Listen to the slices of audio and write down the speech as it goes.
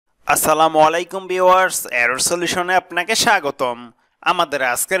আসসালামু আলাইকুম viewers, error সলিউশনে আপনাকে স্বাগতম। আমাদের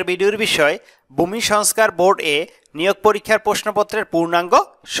আজকের ভিডিওর বিষয় ভূমি সংস্কার বোর্ড এ নিয়োগ পরীক্ষার প্রশ্নপত্রের পূর্ণাঙ্গ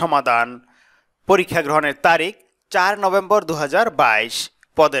সমাধান। পরীক্ষা গ্রহণের তারিখ 4 নভেম্বর 2022।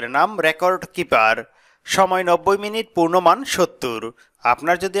 পদের নাম রেকর্ড কিপার। সময় 90 মিনিট, পূর্ণমান 70।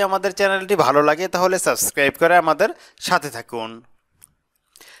 আপনার যদি আমাদের চ্যানেলটি ভালো লাগে তাহলে সাবস্ক্রাইব করে আমাদের সাথে থাকুন।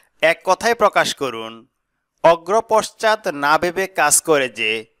 এক কথায় প্রকাশ করুন, অগ্র পশ্চাৎ না ভেবে কাজ করে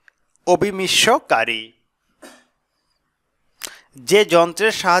যে অবিমিশ্রকারী। যে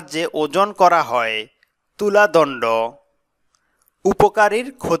যন্ত্রের সাহায্যে ওজন করা হয় তুলাদণ্ড। উপকারীর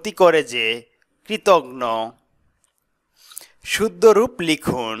ক্ষতি করে যে কৃতঘ্ন। শুদ্ধ রূপ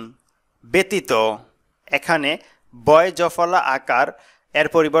লিখুন। ব্যতীত, এখানে বয় জফলা আকার, এর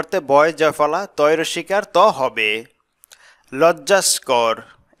পরিবর্তে বয় জফলা তৈরসিকার ত হবে। লজ্জাস্কর,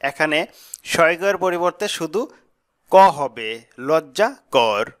 এখানে শয়গের পরিবর্তে শুধু ক হবে, লজ্জা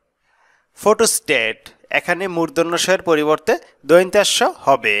কর। ফটোস্টেট, এখানে মূর্ধন্যস্বয়ের পরিবর্তে দন্ত্যাস্ব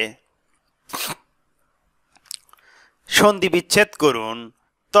হবে। সন্ধি বিচ্ছেদ করুন।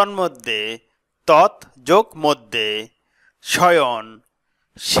 তন্মধ্যে তৎ যোগ মধ্যে। শয়ন,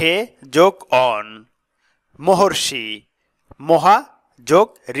 সে যোগ অন। মহর্ষি, মহা যোগ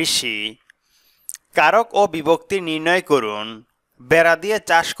ঋষি। কারক ও বিভক্তি নির্ণয় করুন। বেড়া দিয়ে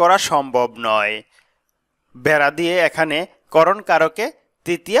চাষ করা সম্ভব নয়। বেড়া দিয়ে এখানে করণ কারকে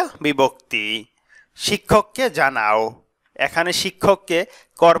তৃতীয়া বিভক্তি। শিক্ষককে জানাও, এখানে শিক্ষককে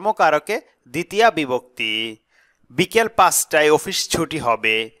কর্মকারকে দ্বিতীয়া বিভক্তি। বিকেল 5টায় অফিস ছুটি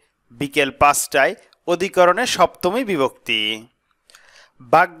হবে। বিকেল 5টায় অধিকরণে সপ্তমী বিভক্তি।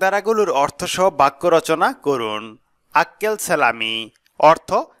 বাগধারাগুলোর অর্থসহ বাক্য রচনা করুন। আক্কেল সেলামি, অর্থ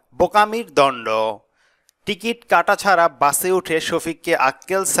বোকামির দণ্ড। টিকিট কাটা ছাড়া বাসে উঠে শফিককে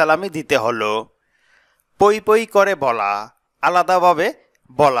আক্কেল সেলামি দিতে হলো। পই পই করে বলা, আলাদাভাবে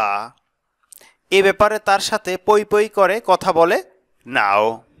বলা। এ ব্যাপারে তার সাথে পই পই করে কথা বলে নাও।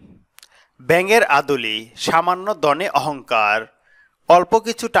 ব্যাঙের আদুলি, সামান্য দনে অহংকার। অল্প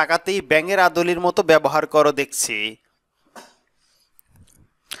কিছু টাকাতেই ব্যাঙের আদুলির মতো ব্যবহার করো দেখছি।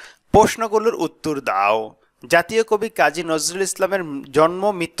 প্রশ্নগুলোর উত্তর দাও। জাতীয় কবি কাজী নজরুল ইসলামের জন্ম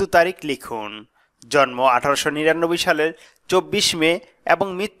মৃত্যু তারিখ লিখুন। জন্ম 1899 সালের 24 মে এবং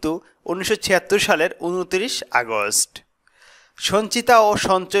মৃত্যু 1976 সালের 29 আগস্ট। সঞ্চিতা ও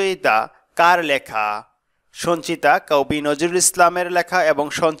সঞ্চয়িতা কার লেখা? সঞ্চিতা কবি নজরুল ইসলামের লেখা এবং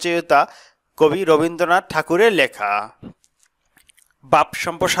সঞ্চয়িতা কবি রবীন্দ্রনাথ ঠাকুরের লেখা। বাপ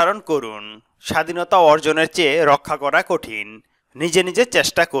সম্প্রসারণ করুন। স্বাধীনতা অর্জনের চেয়ে রক্ষা করা কঠিন, নিজে নিজে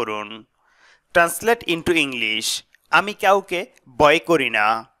চেষ্টা করুন। ট্রান্সলেট ইন্টু ইংলিশ, আমি কাউকে ভয় করি না।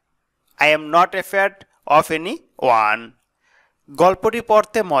 I am not afraid of anyone. গল্পটি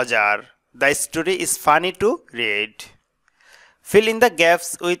পড়তে মজার। The story is funny to read. Fill in the gaps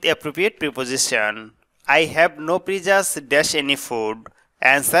with appropriate preposition. I have no prejudice dash any food.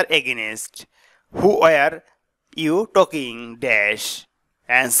 Answer against. Who were you talking dash?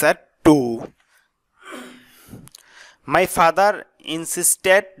 Answer to. My father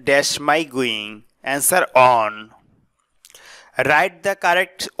insisted dash my going. Answer on. Write the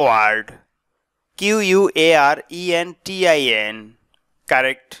correct word. Quarentin.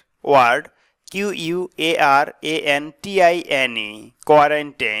 Correct word. Quarantin.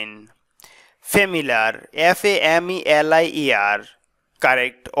 Quarantine. Familiar. Familiar.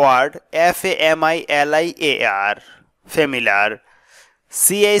 Correct word. Familiar. Familiar.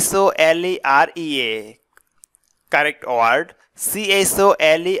 Cholera. Correct word.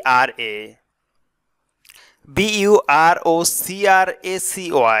 Cholera. Bureaucracy.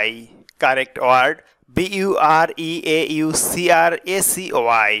 Correct word. Bureaucracy.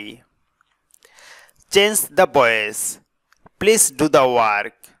 Change the voice. Please do the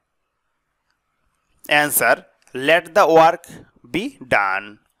work. Answer. Let the work be done.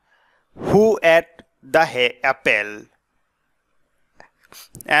 Who ate the apple?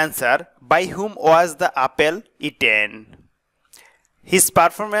 Answer. By whom was the apple eaten? His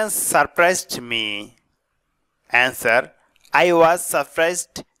performance surprised me. Answer. I was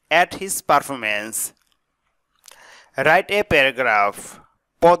surprised at his performance. Write a paragraph.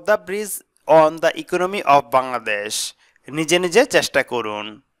 Podda bridge on the economy of Bangladesh. নিজে নিজে চেষ্টা করুন।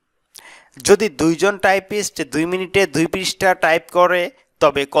 যদি দুইজন typist 2 মিনিটে 2 পৃষ্ঠা type করে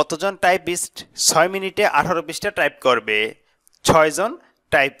তবে কতজন টাইপিস্ট 6 মিনিটে 18 পৃষ্ঠা টাইপ করবে? 6 জন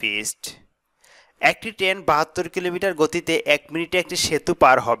টাইপিস্ট। একটি ট্রেন 72 কিলোমিটার গতিতে 1 মিনিটে একটি সেতু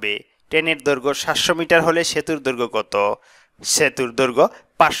পার হবে। ট্রেনের দৈর্ঘ্য 700 মিটার হলে সেতুর দৈর্ঘ্য কত? সেতুর দৈর্ঘ্য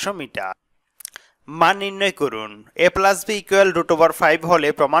 500 মিটার। মান নির্ণয় করুন। a + b = √5 হলে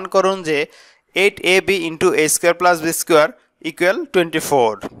প্রমাণ করুন যে 8ab * a² + b² =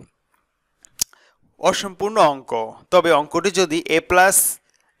 24। অসম্পূর্ণ অঙ্ক, তবে অঙ্কটি যদি a plus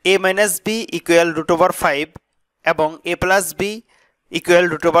a minus b equal √5 এবং a প্লাস b ইকুয়াল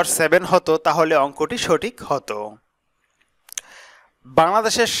 √7 হতো তাহলে অঙ্কটি সঠিক হতো।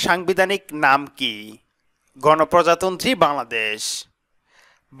 বাংলাদেশের সাংবিধানিক নাম কি? গণপ্রজাতন্ত্রী বাংলাদেশ।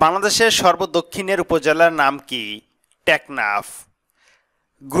 বাংলাদেশের সর্বদক্ষিণের উপজেলার নাম কি? টেকনাফ।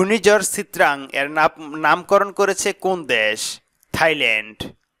 ঘূর্ণিঝড় চিত্রাং এর নামকরণ করেছে কোন দেশ? থাইল্যান্ড।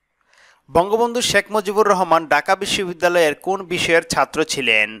 বঙ্গবন্ধু শেখ মুজিবুর রহমান ঢাকা বিশ্ববিদ্যালয়ের কোন বিষয়ের ছাত্র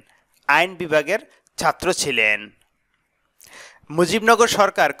ছিলেন? আইন বিভাগের ছাত্র ছিলেন। মুজিবনগর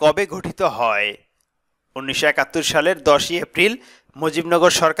সরকার কবে গঠিত হয়? 1971 সালের 10 এপ্রিল মুজিবনগর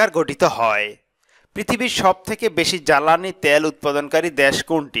সরকার গঠিত হয়। পৃথিবীর সবথেকে বেশি জ্বালানি তেল উৎপাদনকারী দেশ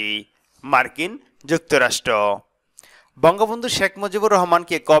কোনটি? মার্কিন যুক্তরাষ্ট্র। বঙ্গবন্ধু শেখ মুজিবুর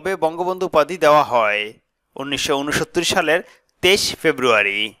রহমানকে কবে বঙ্গবন্ধু উপাধি দেওয়া হয়? 1969 সালের 23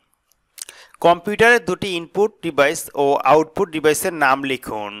 ফেব্রুয়ারি। কম্পিউটারের দুটি ইনপুট ডিভাইস ও আউটপুট ডিভাইসের নাম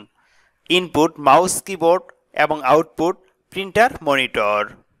লিখুন। ইনপুট মাউস কিবোর্ড এবং output printer monitor.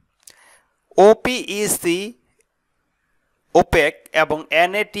 OPEC opaque এবং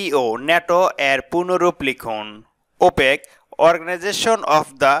এনএটিও ন্যাটো এর পূর্ণরূপ লিখুন। Opaque organisation of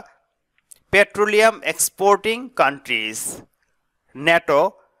the petroleum exporting countries. NATO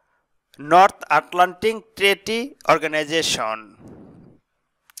north Atlantic ট্রেটি organisation.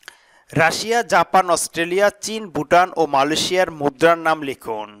 Russia, Japan, Australia, চীন, ভুটান ও মালয়েশিয়ার মুদ্রার নাম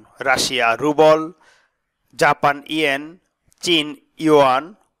লিখুন। রাশিয়া রুবল, জাপান ইয়েন, চীন yuan,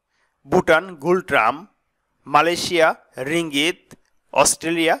 Bhutan Ngultrum, Malaysia ringgit,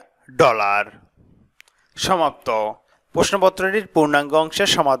 Australia dollar. সমাপ্ত। প্রশ্নপত্রটির পূর্ণাঙ্গ অংশের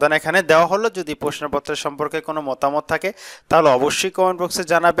সমাধান এখানে দেওয়া হলো। যদি প্রশ্নপত্রের সম্পর্কে কোনো মতামত থাকে তাহলে অবশ্যই কমেন্ট বক্সে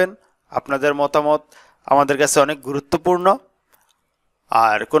জানাবেন। আপনাদের মতামত আমাদের কাছে অনেক গুরুত্বপূর্ণ।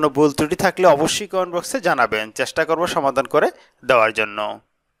 আর কোনো ভুল ত্রুটি থাকলে অবশ্যই কমেন্ট বক্সে জানাবেন, চেষ্টা করব সমাধান করে দেওয়ার জন্য।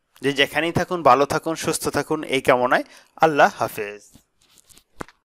 যে যেখানেই থাকুন ভালো থাকুন, সুস্থ থাকুন এই কামনায়। আল্লাহ হাফেজ।